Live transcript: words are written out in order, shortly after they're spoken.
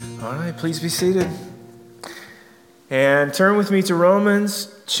All right, please be seated. And turn with me to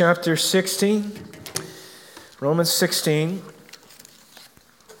Romans chapter 16. Romans 16.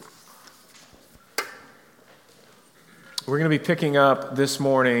 We're going to be picking up this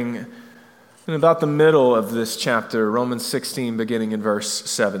morning in about the middle of this chapter, Romans 16, beginning in verse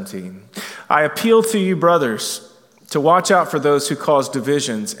 17. I appeal to you, brothers, to watch out for those who cause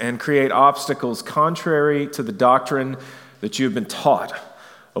divisions and create obstacles contrary to the doctrine that you have been taught.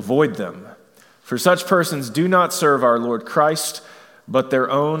 Avoid them. For such persons do not serve our Lord Christ, but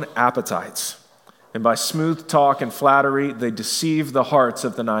their own appetites. And by smooth talk and flattery, they deceive the hearts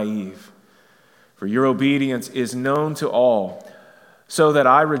of the naive. For your obedience is known to all, so that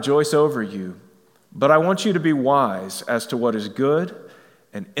I rejoice over you. But I want you to be wise as to what is good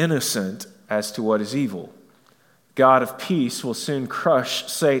and innocent as to what is evil. God of peace will soon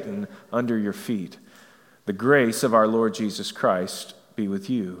crush Satan under your feet. The grace of our Lord Jesus Christ be with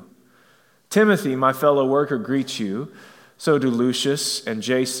you. Timothy, my fellow worker, greets you. So do Lucius and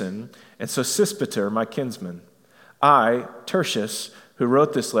Jason, and Sosipater, my kinsman. I, Tertius, who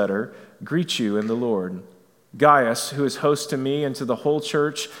wrote this letter, greet you in the Lord. Gaius, who is host to me and to the whole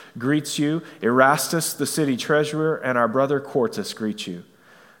church, greets you. Erastus, the city treasurer, and our brother Quartus greet you.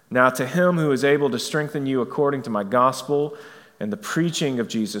 Now to him who is able to strengthen you according to my gospel and the preaching of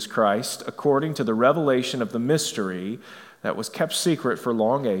Jesus Christ, according to the revelation of the mystery that was kept secret for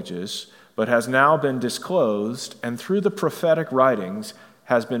long ages, but has now been disclosed, and through the prophetic writings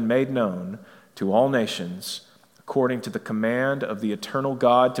has been made known to all nations, according to the command of the eternal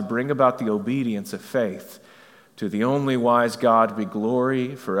God, to bring about the obedience of faith. To the only wise God be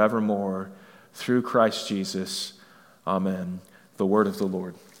glory forevermore, through Christ Jesus. Amen. The word of the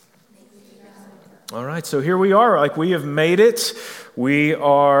Lord. All right, so here we are. We have made it. We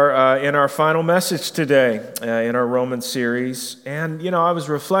are in our final message today in our Romans series. And, I was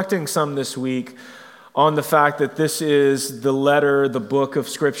reflecting some this week on the fact that this is the letter, the book of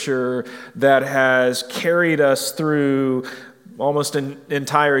Scripture that has carried us through almost an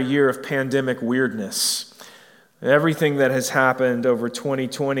entire year of pandemic weirdness. Everything that has happened over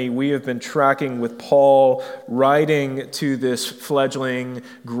 2020, we have been tracking with Paul writing to this fledgling,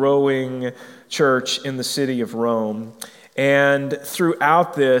 growing church in the city of Rome. And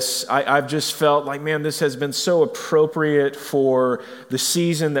throughout this, I've just felt like, man, this has been so appropriate for the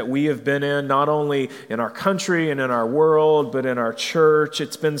season that we have been in, not only in our country and in our world, but in our church.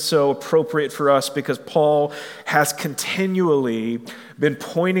 It's been so appropriate for us because Paul has continually been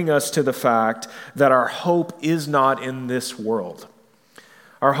pointing us to the fact that our hope is not in this world.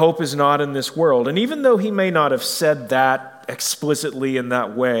 Our hope is not in this world. And even though he may not have said that explicitly in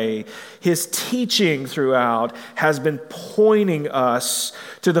that way, his teaching throughout has been pointing us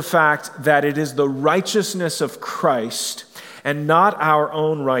to the fact that it is the righteousness of Christ and not our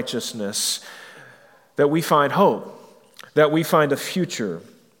own righteousness that we find hope, that we find a future.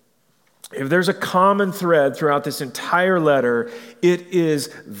 If there's a common thread throughout this entire letter, it is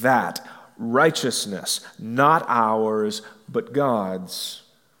that righteousness, not ours, but God's.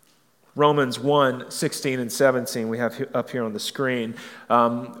 Romans 1, 16 and 17, we have up here on the screen,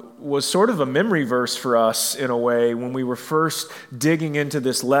 was sort of a memory verse for us in a way when we were first digging into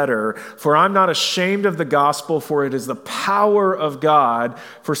this letter. For I'm not ashamed of the gospel, for it is the power of God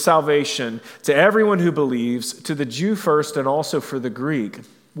for salvation to everyone who believes, to the Jew first and also for the Greek.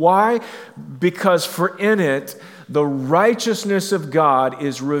 Why? Because for in it, the righteousness of God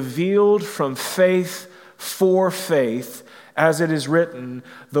is revealed from faith for faith, as it is written,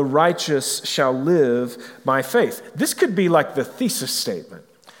 the righteous shall live by faith. This could be like the thesis statement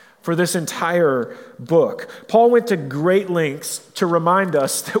for this entire book. Paul went to great lengths to remind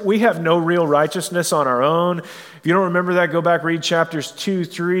us that we have no real righteousness on our own. If you don't remember that, go back, read chapters 2,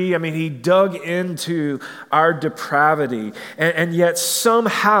 3. He dug into our depravity. And yet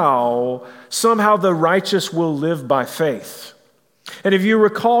somehow the righteous will live by faith. And if you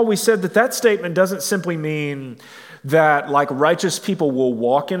recall, we said that statement doesn't simply mean that righteous people will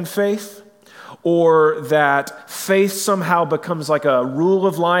walk in faith, or that faith somehow becomes like a rule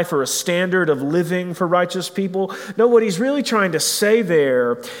of life or a standard of living for righteous people. No, what he's really trying to say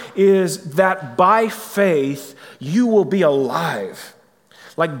there is that by faith, you will be alive.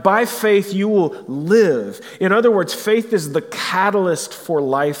 By faith, you will live. In other words, faith is the catalyst for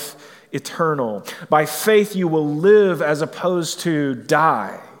life eternal. By faith, you will live as opposed to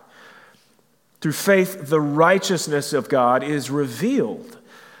die. Through faith, the righteousness of God is revealed.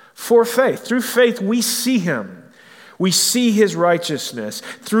 For faith. Through faith, we see him. We see his righteousness.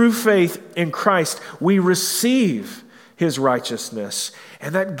 Through faith in Christ, we receive his righteousness.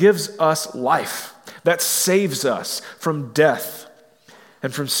 And that gives us life. That saves us from death.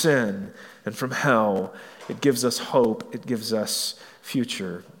 and from sin and from hell. It gives us hope. It gives us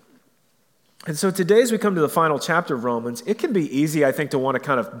future. And so today, as we come to the final chapter of Romans, it can be easy, I think, to want to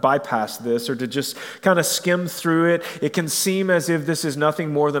kind of bypass this or to just kind of skim through it. It can seem as if this is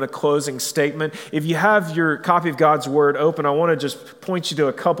nothing more than a closing statement. If you have your copy of God's Word open, I want to just point you to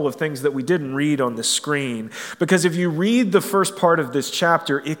a couple of things that we didn't read on the screen. Because if you read the first part of this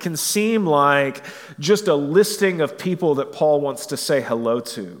chapter, it can seem like just a listing of people that Paul wants to say hello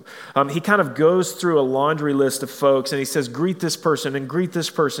to. He kind of goes through a laundry list of folks, and he says, greet this person, and greet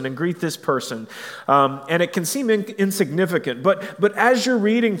this person, and greet this person. And it can seem insignificant, but as you're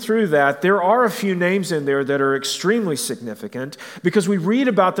reading through that, there are a few names in there that are extremely significant because we read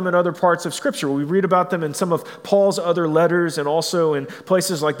about them in other parts of Scripture. We read about them in some of Paul's other letters and also in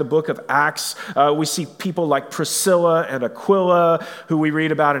places like the book of Acts. We see people like Priscilla and Aquila, who we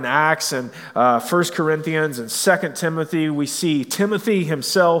read about in Acts and 1 Corinthians and 2 Timothy. We see Timothy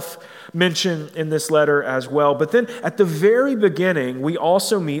himself mentioned in this letter as well. But then at the very beginning, we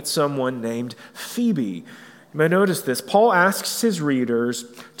also meet someone named Phoebe. You may notice this. Paul asks his readers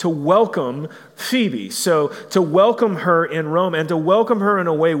to welcome Phoebe. So to welcome her in Rome and to welcome her in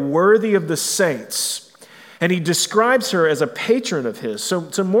a way worthy of the saints. And he describes her as a patron of his. So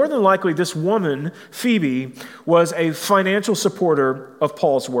more than likely, this woman, Phoebe, was a financial supporter of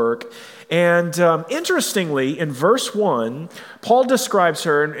Paul's work. And interestingly, in verse 1, Paul describes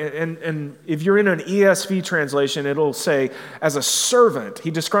her, and if you're in an ESV translation, it'll say as a servant.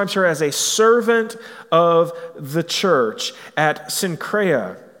 He describes her as a servant of the church at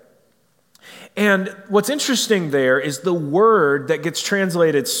Cenchrea. And what's interesting there is the word that gets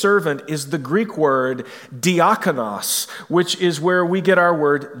translated servant is the Greek word diakonos, which is where we get our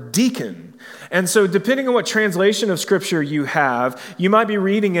word deacon. And so depending on what translation of Scripture you have, you might be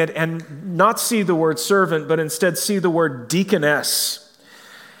reading it and not see the word servant, but instead see the word deaconess.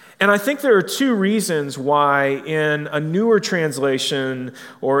 And I think there are two reasons why in a newer translation,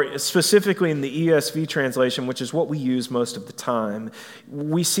 or specifically in the ESV translation, which is what we use most of the time,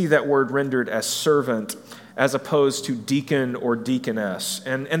 we see that word rendered as servant as opposed to deacon or deaconess.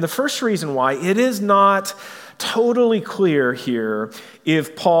 And the first reason why, it is not totally clear here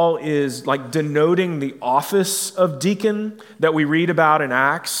if Paul is like denoting the office of deacon that we read about in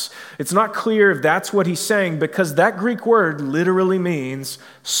Acts. It's not clear if that's what he's saying because that Greek word literally means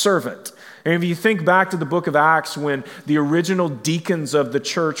servant. And if you think back to the book of Acts when the original deacons of the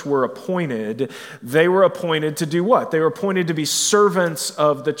church were appointed, they were appointed to do what? They were appointed to be servants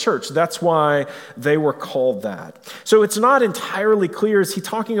of the church. That's why they were called that. So it's not entirely clear, is he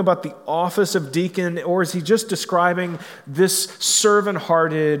talking about the office of deacon or is he just describing this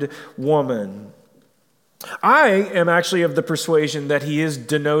servant-hearted woman? I am actually of the persuasion that he is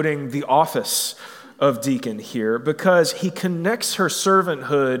denoting the office of deacon here because he connects her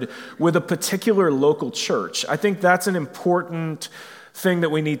servanthood with a particular local church. I think that's an important thing that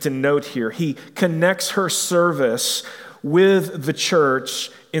we need to note here. He connects her service with the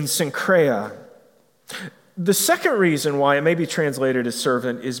church in Cenchrea. The second reason why it may be translated as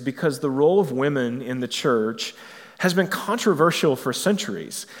servant is because the role of women in the church has been controversial for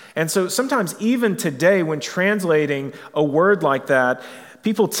centuries. And so sometimes even today when translating a word like that,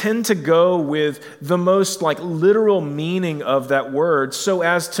 people tend to go with the most like literal meaning of that word so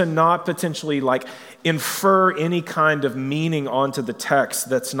as to not potentially like infer any kind of meaning onto the text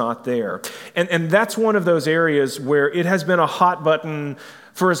that's not there. And that's one of those areas where it has been a hot button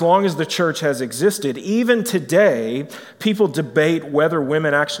for as long as the church has existed. Even today, people debate whether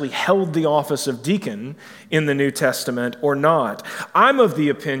women actually held the office of deacon in the New Testament or not. I'm of the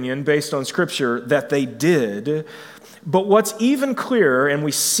opinion, based on Scripture, that they did. But what's even clearer, and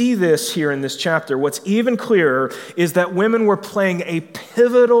we see this here in this chapter, what's even clearer is that women were playing a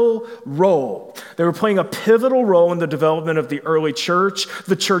pivotal role. They were playing a pivotal role in the development of the early church,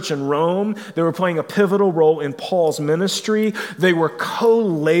 the church in Rome. They were playing a pivotal role in Paul's ministry. They were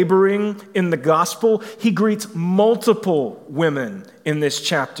co-laboring in the gospel. He greets multiple women in this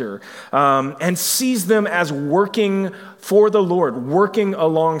chapter and sees them as working for the Lord, working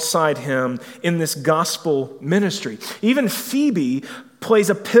alongside him in this gospel ministry. Even Phoebe plays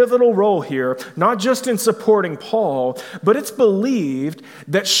a pivotal role here, not just in supporting Paul, but it's believed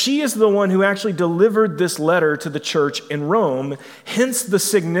that she is the one who actually delivered this letter to the church in Rome, hence the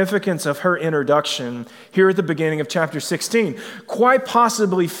significance of her introduction here at the beginning of chapter 16. Quite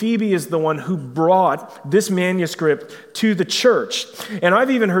possibly, Phoebe is the one who brought this manuscript to the church. And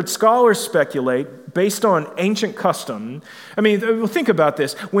I've even heard scholars speculate, based on ancient custom, I mean, think about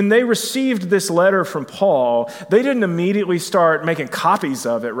this. When they received this letter from Paul, they didn't immediately start making copies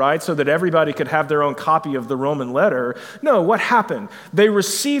of it, right? So that everybody could have their own copy of the Roman letter. No, what happened? They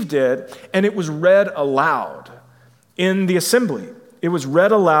received it and it was read aloud in the assembly. It was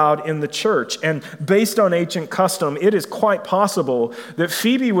read aloud in the church. And based on ancient custom, it is quite possible that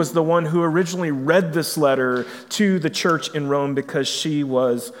Phoebe was the one who originally read this letter to the church in Rome because she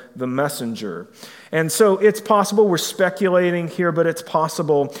was the messenger. And so it's possible, we're speculating here, but it's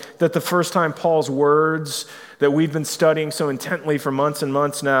possible that the first time Paul's words that we've been studying so intently for months and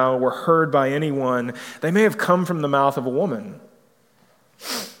months now were heard by anyone, they may have come from the mouth of a woman.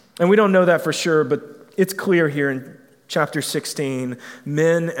 And we don't know that for sure, but it's clear here in Chapter 16,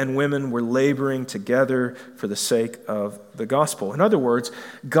 men and women were laboring together for the sake of the gospel. In other words,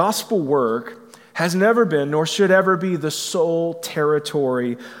 gospel work has never been, nor should ever be, the sole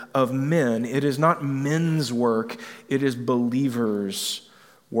territory of men. It is not men's work, it is believers'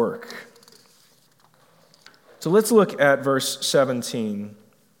 work. So let's look at verse 17.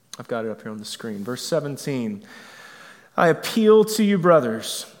 I've got it up here on the screen. Verse 17, I appeal to you,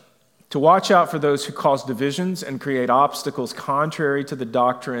 brothers, to watch out for those who cause divisions and create obstacles contrary to the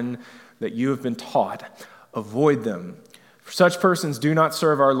doctrine that you have been taught. Avoid them. For such persons do not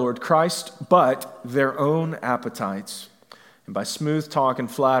serve our Lord Christ, but their own appetites. And by smooth talk and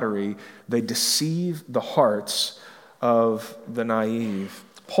flattery, they deceive the hearts of the naive.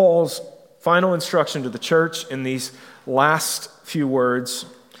 Paul's final instruction to the church in these last few words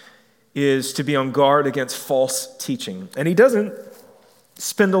is to be on guard against false teaching. And he doesn't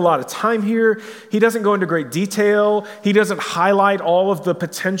spend a lot of time here. He doesn't go into great detail. He doesn't highlight all of the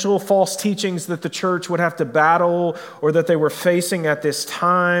potential false teachings that the church would have to battle or that they were facing at this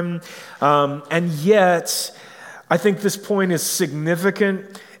time. And yet, I think this point is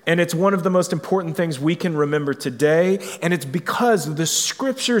significant, and it's one of the most important things we can remember today. And it's because the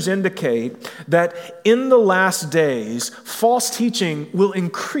scriptures indicate that in the last days, false teaching will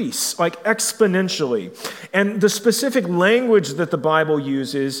increase, like exponentially. And the specific language that the Bible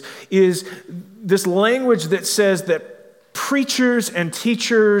uses is this language that says that preachers and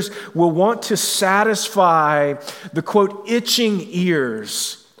teachers will want to satisfy the, quote, itching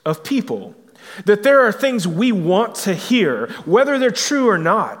ears of people. That there are things we want to hear, whether they're true or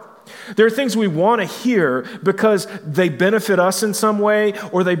not. There are things we want to hear because they benefit us in some way,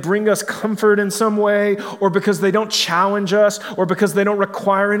 or they bring us comfort in some way, or because they don't challenge us, or because they don't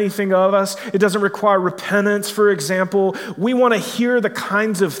require anything of us. It doesn't require repentance, for example. We want to hear the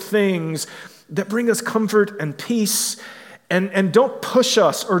kinds of things that bring us comfort and peace and don't push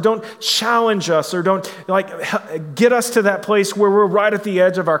us or don't challenge us or don't get us to that place where we're right at the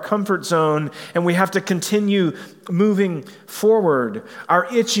edge of our comfort zone and we have to continue moving forward.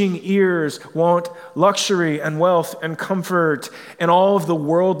 Our itching ears want luxury and wealth and comfort and all of the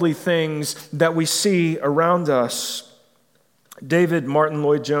worldly things that we see around us. David Martin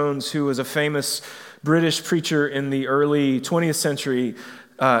Lloyd-Jones, who was a famous British preacher in the early 20th century,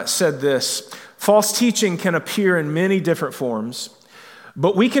 said this: false teaching can appear in many different forms,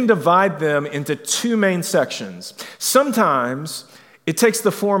 but we can divide them into two main sections. Sometimes it takes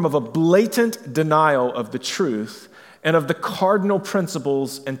the form of a blatant denial of the truth and of the cardinal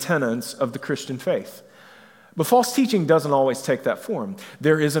principles and tenets of the Christian faith. But false teaching doesn't always take that form.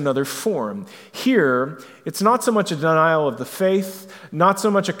 There is another form. Here, it's not so much a denial of the faith, not so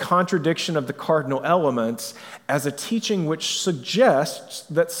much a contradiction of the cardinal elements, as a teaching which suggests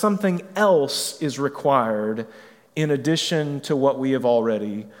that something else is required in addition to what we have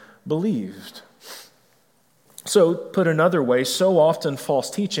already believed. So, put another way, so often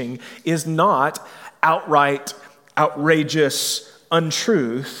false teaching is not outright, outrageous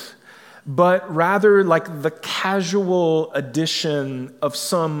untruth, but rather like the casual addition of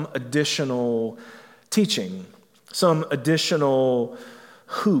some additional teaching, some additional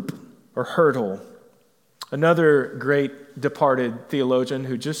hoop or hurdle. Another great departed theologian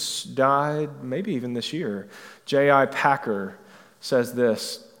who just died, maybe even this year, J.I. Packer, says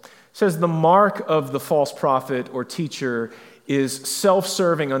this. Says the mark of the false prophet or teacher is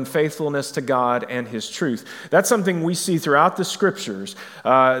self-serving unfaithfulness to God and his truth. That's something we see throughout the scriptures.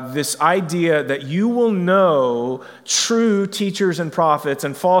 This idea that you will know true teachers and prophets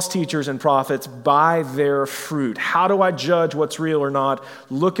and false teachers and prophets by their fruit. How do I judge what's real or not?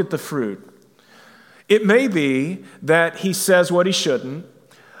 Look at the fruit. It may be that he says what he shouldn't,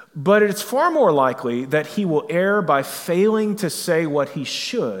 but it's far more likely that he will err by failing to say what he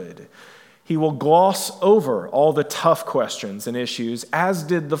should. He will gloss over all the tough questions and issues, as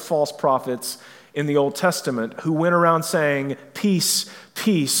did the false prophets in the Old Testament who went around saying, peace,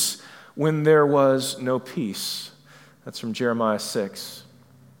 peace, when there was no peace. That's from Jeremiah 6.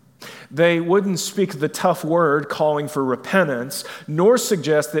 They wouldn't speak the tough word calling for repentance, nor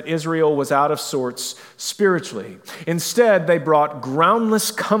suggest that Israel was out of sorts spiritually. Instead, they brought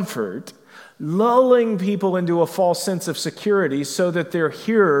groundless comfort, lulling people into a false sense of security so that their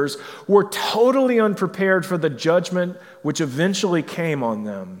hearers were totally unprepared for the judgment which eventually came on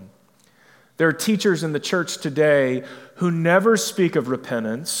them. There are teachers in the church today who never speak of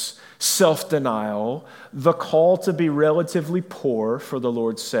repentance, self-denial, the call to be relatively poor for the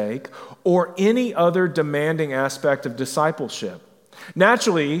Lord's sake, or any other demanding aspect of discipleship.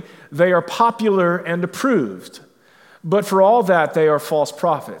 Naturally, they are popular and approved, but for all that, they are false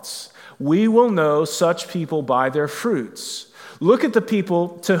prophets. We will know such people by their fruits. Look at the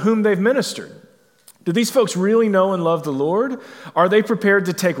people to whom they've ministered. Do these folks really know and love the Lord? Are they prepared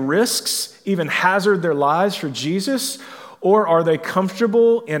to take risks, even hazard their lives for Jesus? Or are they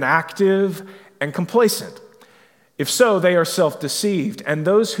comfortable, inactive, and complacent? If so, they are self-deceived, and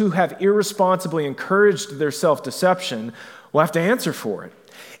those who have irresponsibly encouraged their self-deception will have to answer for it.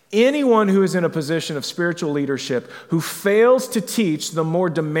 Anyone who is in a position of spiritual leadership who fails to teach the more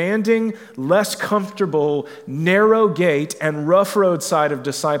demanding, less comfortable, narrow gate and rough road side of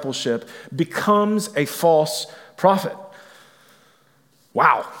discipleship becomes a false prophet.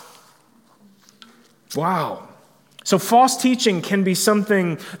 Wow. So false teaching can be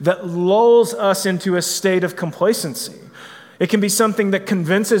something that lulls us into a state of complacency. It can be something that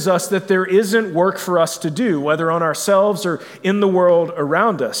convinces us that there isn't work for us to do, whether on ourselves or in the world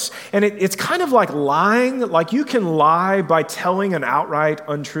around us. And it's kind of like lying. Like you can lie by telling an outright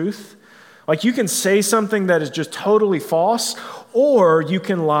untruth. Like you can say something that is just totally false, or you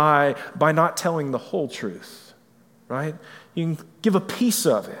can lie by not telling the whole truth, right? You can give a piece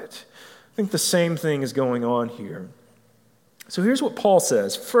of it. I think the same thing is going on here. So here's what Paul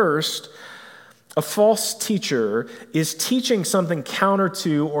says. First, a false teacher is teaching something counter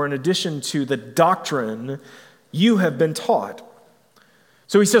to or in addition to the doctrine you have been taught.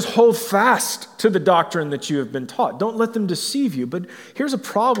 So he says, hold fast to the doctrine that you have been taught. Don't let them deceive you. But here's a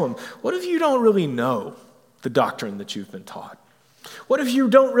problem. What if you don't really know the doctrine that you've been taught? What if you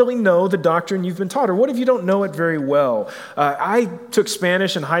don't really know the doctrine you've been taught? Or what if you don't know it very well? I took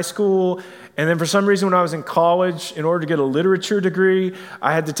Spanish in high school, and then for some reason when I was in college, in order to get a literature degree,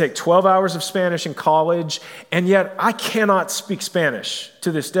 I had to take 12 hours of Spanish in college, and yet I cannot speak Spanish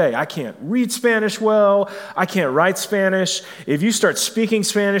to this day. I can't read Spanish well. I can't write Spanish. If you start speaking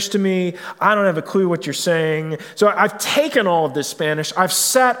Spanish to me, I don't have a clue what you're saying. So I've taken all of this Spanish. I've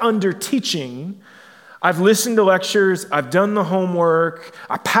sat under teaching. I've listened to lectures, I've done the homework,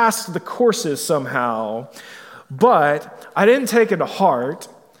 I passed the courses somehow, but I didn't take it to heart,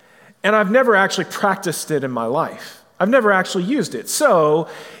 and I've never actually practiced it in my life. I've never actually used it. So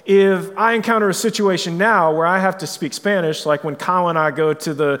if I encounter a situation now where I have to speak Spanish, like when Kyle and I go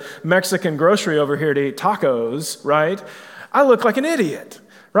to the Mexican grocery over here to eat tacos, right? I look like an idiot,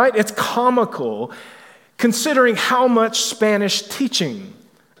 right? It's comical considering how much Spanish teaching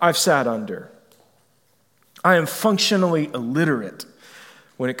I've sat under. I am functionally illiterate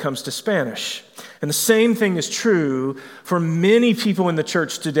when it comes to Spanish. And the same thing is true for many people in the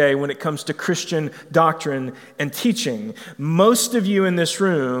church today when it comes to Christian doctrine and teaching. Most of you in this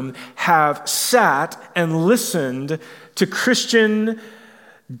room have sat and listened to Christian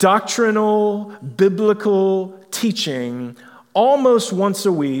doctrinal, biblical teaching almost once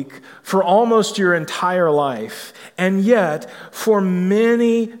a week for almost your entire life. And yet, for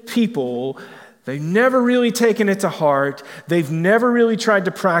many people, they've never really taken it to heart. They've never really tried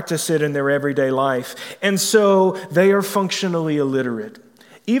to practice it in their everyday life. And so they are functionally illiterate.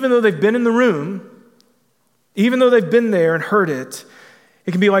 Even though they've been in the room, even though they've been there and heard it,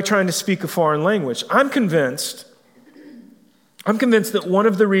 it can be like trying to speak a foreign language. I'm convinced that one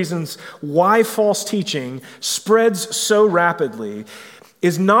of the reasons why false teaching spreads so rapidly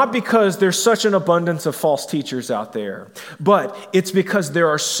is not because there's such an abundance of false teachers out there, but it's because there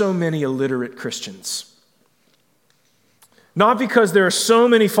are so many illiterate Christians. Not because there are so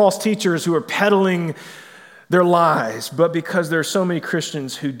many false teachers who are peddling their lies, but because there are so many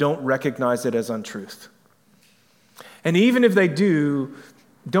Christians who don't recognize it as untruth. And even if they do,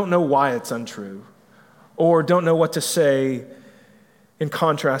 don't know why it's untrue, or don't know what to say in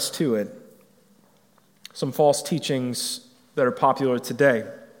contrast to it. Some false teachings that are popular today.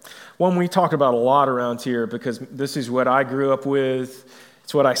 One we talk about a lot around here because this is what I grew up with.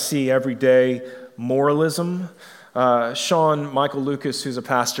 It's what I see every day, moralism. Sean Michael Lucas, who's a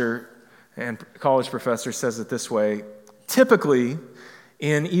pastor and college professor, says it this way. Typically,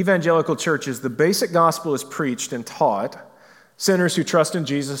 in evangelical churches, the basic gospel is preached and taught Sinners who trust in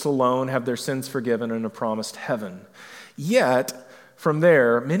Jesus alone have their sins forgiven and a promised heaven. Yet, from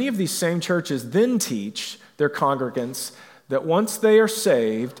there, many of these same churches then teach their congregants that once they are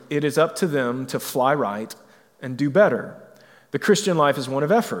saved, it is up to them to fly right and do better. The Christian life is one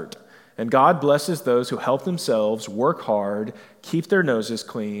of effort, and God blesses those who help themselves, work hard, keep their noses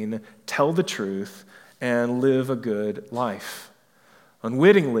clean, tell the truth, and live a good life.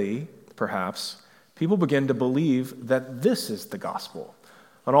 Unwittingly, perhaps, people begin to believe that this is the gospel,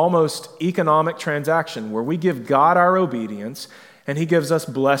 an almost economic transaction where we give God our obedience and he gives us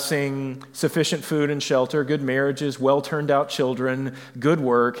blessing, sufficient food and shelter, good marriages, well-turned-out children, good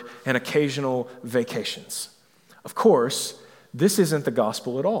work, and occasional vacations. Of course, this isn't the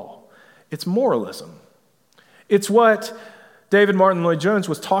gospel at all. It's moralism. It's what David Martin Lloyd-Jones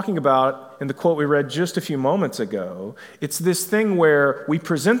was talking about in the quote we read just a few moments ago. It's this thing where we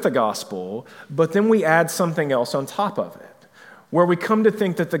present the gospel, but then we add something else on top of it, where we come to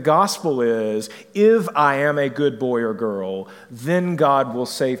think that the gospel is, if I am a good boy or girl, then God will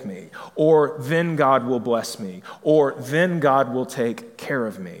save me, or then God will bless me, or then God will take care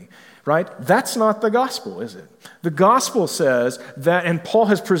of me, right? That's not the gospel, is it? The gospel says that, and Paul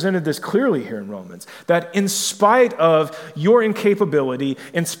has presented this clearly here in Romans, that in spite of your incapability,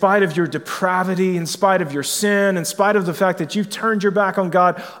 in spite of your depravity, in spite of your sin, in spite of the fact that you've turned your back on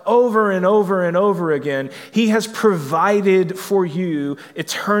God over and over and over again, he has provided for you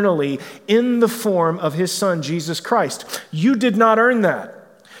eternally in the form of his son, Jesus Christ. You did not earn that.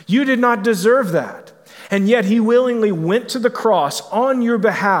 You did not deserve that. And yet he willingly went to the cross on your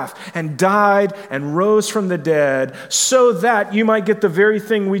behalf and died and rose from the dead so that you might get the very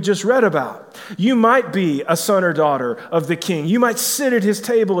thing we just read about. You might be a son or daughter of the King. You might sit at his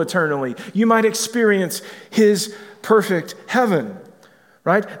table eternally. You might experience his perfect heaven,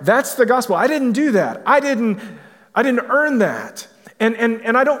 right? That's the gospel. I didn't do that. I didn't earn that.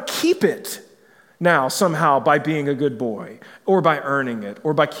 And I don't keep it now somehow by being a good boy or by earning it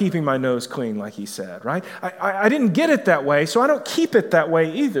or by keeping my nose clean, like he said, right? I didn't get it that way, so I don't keep it that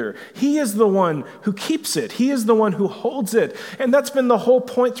way either. He is the one who keeps it. He is the one who holds it. And that's been the whole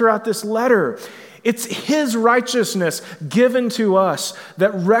point throughout this letter. It's his righteousness given to us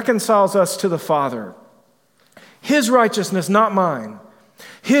that reconciles us to the Father. His righteousness, not mine.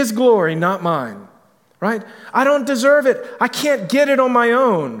 His glory, not mine. Right? I don't deserve it. I can't get it on my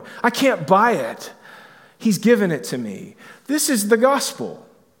own. I can't buy it. He's given it to me. This is the gospel.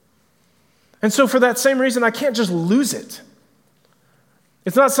 And so for that same reason, I can't just lose it.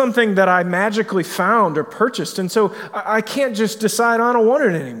 It's not something that I magically found or purchased. And so I can't just decide I don't want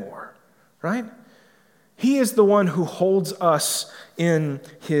it anymore. Right? He is the one who holds us in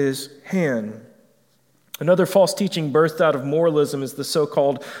his hand. Another false teaching birthed out of moralism is the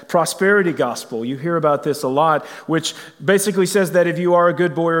so-called prosperity gospel. You hear about this a lot, which basically says that if you are a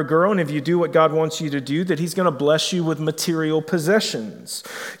good boy or girl and if you do what God wants you to do, that he's going to bless you with material possessions.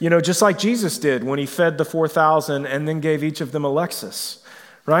 You know, just like Jesus did when he fed the 4,000 and then gave each of them a Lexus,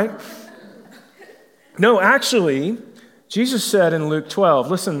 right? No, actually, Jesus said in Luke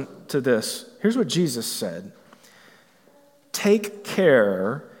 12, listen to this. Here's what Jesus said. Take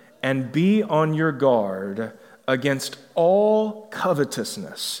care and be on your guard against all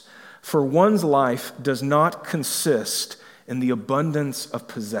covetousness, for one's life does not consist in the abundance of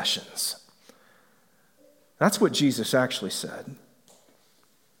possessions. That's what Jesus actually said.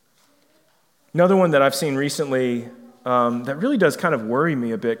 Another one that I've seen recently that really does kind of worry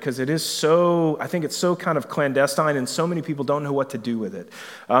me a bit because it is so, I think it's so kind of clandestine and so many people don't know what to do with it.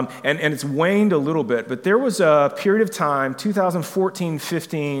 And it's waned a little bit, but there was a period of time, 2014,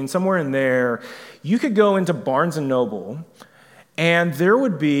 15, somewhere in there, you could go into Barnes & Noble and there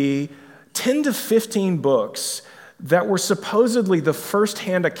would be 10 to 15 books that were supposedly the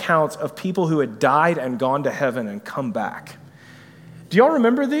first-hand accounts of people who had died and gone to heaven and come back. Do y'all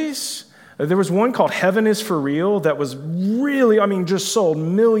remember these? There was one called Heaven is for Real that was really, just sold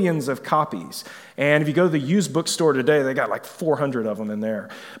millions of copies. And if you go to the used bookstore today, they got like 400 of them in there.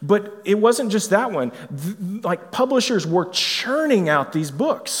 But it wasn't just that one. Publishers were churning out these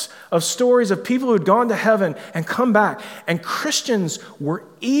books of stories of people who had gone to heaven and come back. And Christians were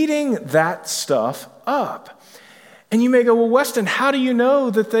eating that stuff up. And you may go, well, Weston, how do you know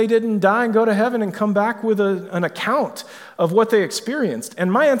that they didn't die and go to heaven and come back with an account of what they experienced?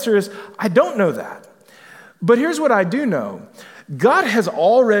 And my answer is, I don't know that. But here's what I do know. God has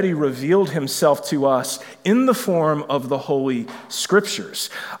already revealed himself to us in the form of the Holy Scriptures.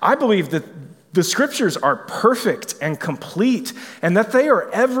 I believe that the scriptures are perfect and complete, and that they are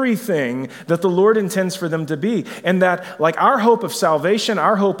everything that the Lord intends for them to be. And that, like our hope of salvation,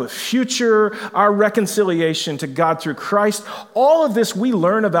 our hope of future, our reconciliation to God through Christ, all of this we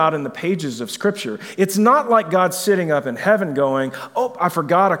learn about in the pages of Scripture. It's not like God's sitting up in heaven going, oh, I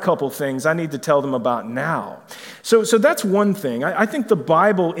forgot a couple things I need to tell them about now. So that's one thing. I think the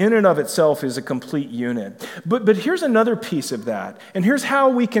Bible in and of itself is a complete unit. But here's another piece of that, and here's how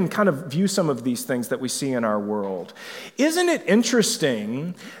we can kind of view some of these things that we see in our world. Isn't it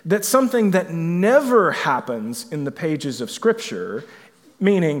interesting that something that never happens in the pages of Scripture,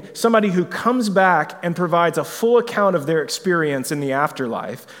 meaning somebody who comes back and provides a full account of their experience in the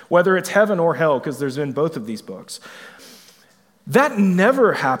afterlife, whether it's heaven or hell, because there's in both of these books, that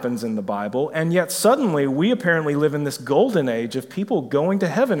never happens in the Bible, and yet suddenly we apparently live in this golden age of people going to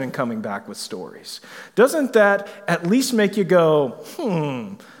heaven and coming back with stories. Doesn't that at least make you go,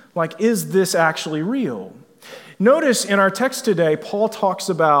 like, is this actually real? Notice in our text today, Paul talks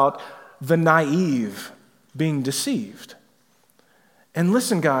about the naive being deceived. And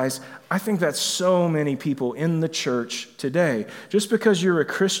listen, guys, I think that so many people in the church today, just because you're a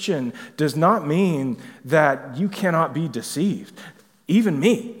Christian does not mean that you cannot be deceived. Even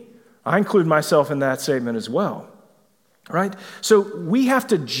me, I include myself in that statement as well. Right? So we have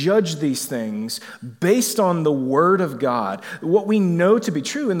to judge these things based on the Word of God, what we know to be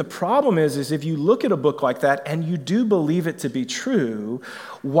true. And the problem is if you look at a book like that and you do believe it to be true,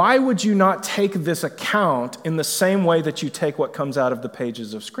 why would you not take this account in the same way that you take what comes out of the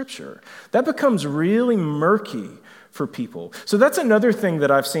pages of Scripture? That becomes really murky for people. So that's another thing that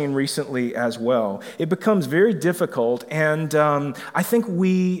I've seen recently as well. It becomes very difficult, and I think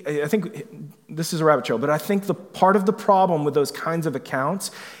this is a rabbit trail, but I think the part of the problem with those kinds of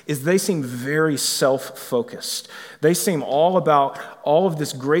accounts is they seem very self-focused. They seem all about all of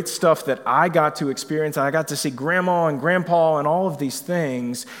this great stuff that I got to experience. I got to see grandma and grandpa and all of these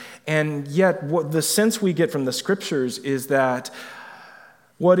things, and yet what the sense we get from the Scriptures is that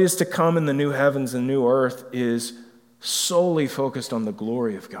what is to come in the new heavens and new earth is solely focused on the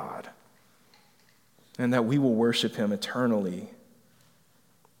glory of God, and that we will worship Him eternally.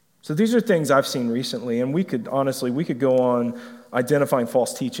 So these are things I've seen recently, and we could go on identifying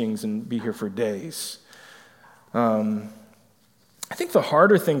false teachings and be here for days. I think the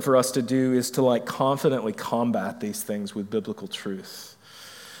harder thing for us to do is to confidently combat these things with biblical truth,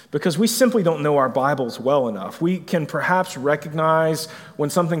 because we simply don't know our Bibles well enough. We can perhaps recognize when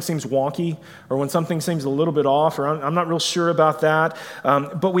something seems wonky or when something seems a little bit off, or I'm not real sure about that,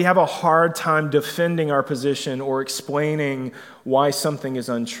 but we have a hard time defending our position or explaining why something is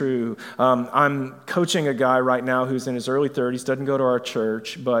untrue. I'm coaching a guy right now who's in his early 30s, doesn't go to our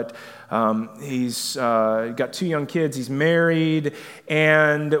church, but he's got 2 young kids, he's married,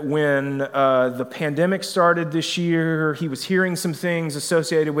 and when the pandemic started this year, he was hearing some things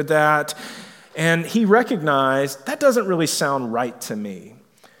associated with that, and he recognized, that doesn't really sound right to me.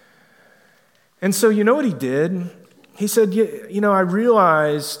 And so you know what he did? He said, I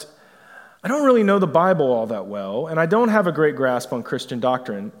realized I don't really know the Bible all that well, and I don't have a great grasp on Christian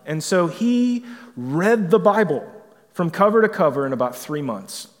doctrine. And so he read the Bible from cover to cover in about 3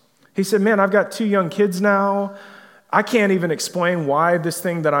 months. He said, man, I've got 2 young kids now. I can't even explain why this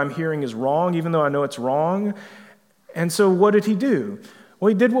thing that I'm hearing is wrong, even though I know it's wrong. And so what did he do? Well,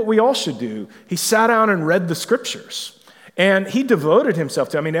 he did what we all should do. He sat down and read the Scriptures. And he devoted himself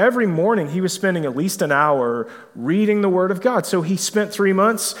to, every morning he was spending at least an hour reading the Word of God. So he spent 3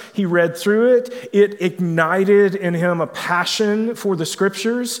 months, he read through it, it ignited in him a passion for the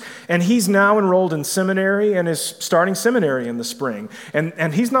Scriptures, and he's now enrolled in seminary and is starting seminary in the spring.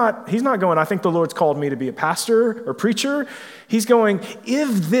 And he's not going, I think the Lord's called me to be a pastor or preacher. He's going,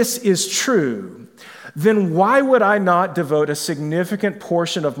 if this is true, then why would I not devote a significant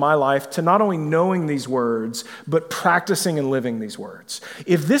portion of my life to not only knowing these words, but practicing and living these words?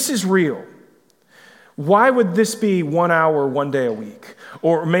 If this is real, why would this be 1 hour, 1 day a week,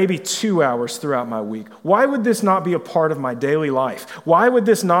 or maybe 2 hours throughout my week? Why would this not be a part of my daily life? Why would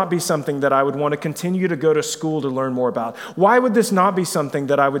this not be something that I would want to continue to go to school to learn more about? Why would this not be something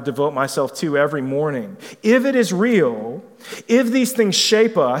that I would devote myself to every morning? If it is real, if these things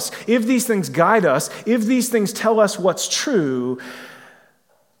shape us, if these things guide us, if these things tell us what's true,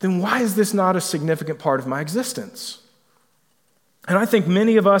 then why is this not a significant part of my existence? And I think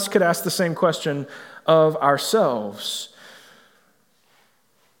many of us could ask the same question of ourselves.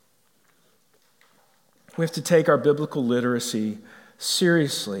 We have to take our biblical literacy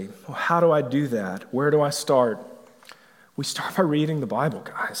seriously. Well, how do I do that? Where do I start? We start by reading the Bible,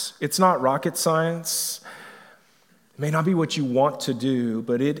 guys. It's not rocket science. It may not be what you want to do,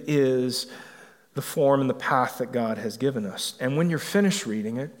 but it is the form and the path that God has given us. And when you're finished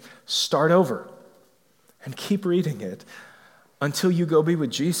reading it, start over and keep reading it until you go be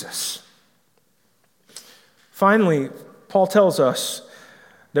with Jesus. Finally, Paul tells us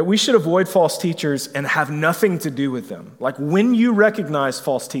that we should avoid false teachers and have nothing to do with them. Like when you recognize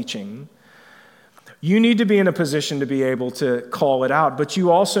false teaching, you need to be in a position to be able to call it out, but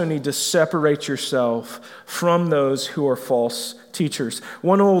you also need to separate yourself from those who are false teachers.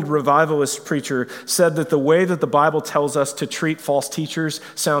 One old revivalist preacher said that the way that the Bible tells us to treat false teachers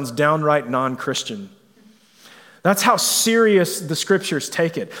sounds downright non-Christian. That's how serious the scriptures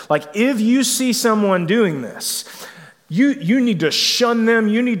take it. Like if you see someone doing this, you need to shun them.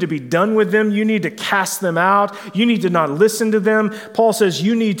 You need to be done with them. You need to cast them out. You need to not listen to them. Paul says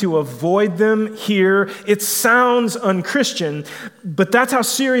you need to avoid them here. It sounds unchristian, but that's how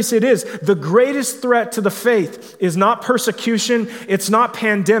serious it is. The greatest threat to the faith is not persecution. It's not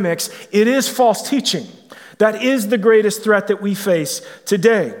pandemics. It is false teaching. That is the greatest threat that we face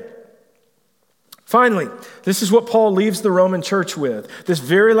today. Finally, this is what Paul leaves the Roman church with. This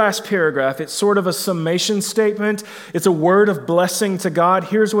very last paragraph, it's sort of a summation statement. It's a word of blessing to God.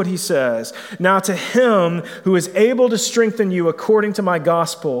 Here's what he says. Now to him who is able to strengthen you according to my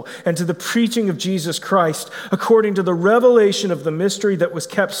gospel and to the preaching of Jesus Christ, according to the revelation of the mystery that was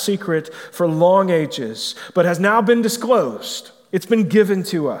kept secret for long ages, but has now been disclosed. It's been given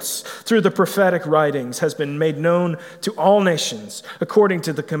to us through the prophetic writings, has been made known to all nations, according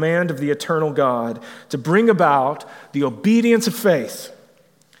to the command of the eternal God, to bring about the obedience of faith.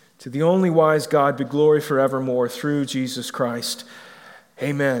 To the only wise God be glory forevermore through Jesus Christ.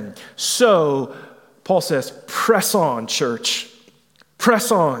 Amen. So, Paul says, press on, church.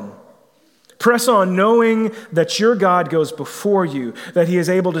 Press on. Press on knowing that your God goes before you, that he is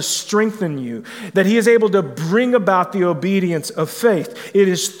able to strengthen you, that he is able to bring about the obedience of faith. It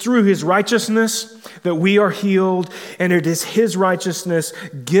is through his righteousness that we are healed, and it is his righteousness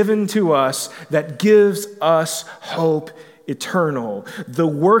given to us that gives us hope eternal. The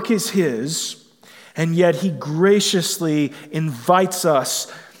work is his, and yet he graciously invites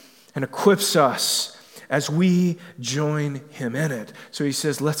us and equips us as we join him in it. So he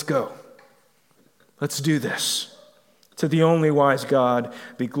says, let's go. Let's do this. To the only wise God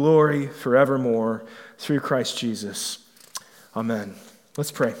be glory forevermore through Christ Jesus. Amen. Let's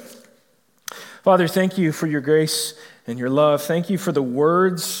pray. Father, thank you for your grace and your love. Thank you for the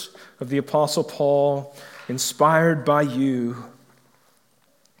words of the Apostle Paul, inspired by you.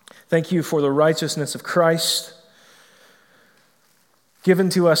 Thank you for the righteousness of Christ,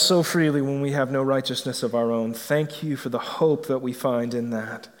 given to us so freely when we have no righteousness of our own. Thank you for the hope that we find in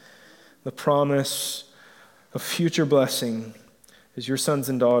that. The promise of future blessing as your sons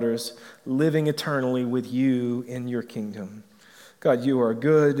and daughters living eternally with you in your kingdom. God, you are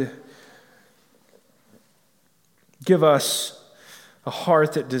good. Give us a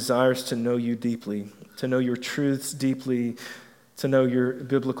heart that desires to know you deeply, to know your truths deeply, to know your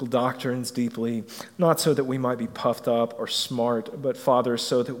biblical doctrines deeply, not so that we might be puffed up or smart, but, Father,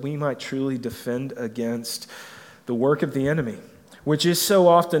 so that we might truly defend against the work of the enemy, which is so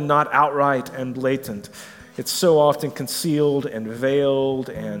often not outright and blatant. It's so often concealed and veiled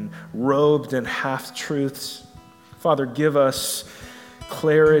and robed in half-truths. Father, give us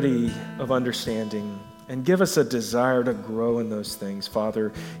clarity of understanding and give us a desire to grow in those things.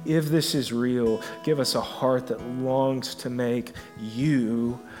 Father, if this is real, give us a heart that longs to make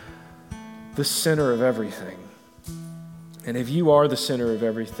you the center of everything. And if you are the center of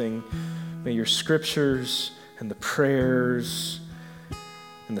everything, may your scriptures and the prayers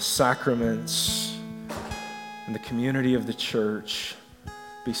and the sacraments and the community of the church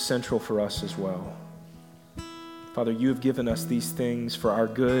be central for us as well. Father, you have given us these things for our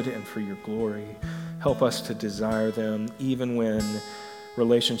good and for your glory. Help us to desire them even when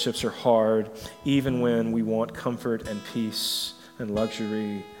relationships are hard, even when we want comfort and peace and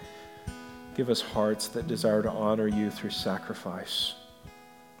luxury. Give us hearts that desire to honor you through sacrifice.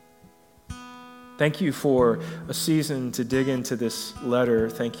 Thank you for a season to dig into this letter.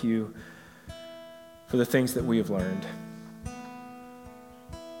 Thank you for the things that we have learned.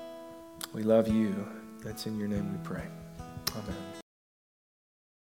 We love you. That's in your name we pray. Amen.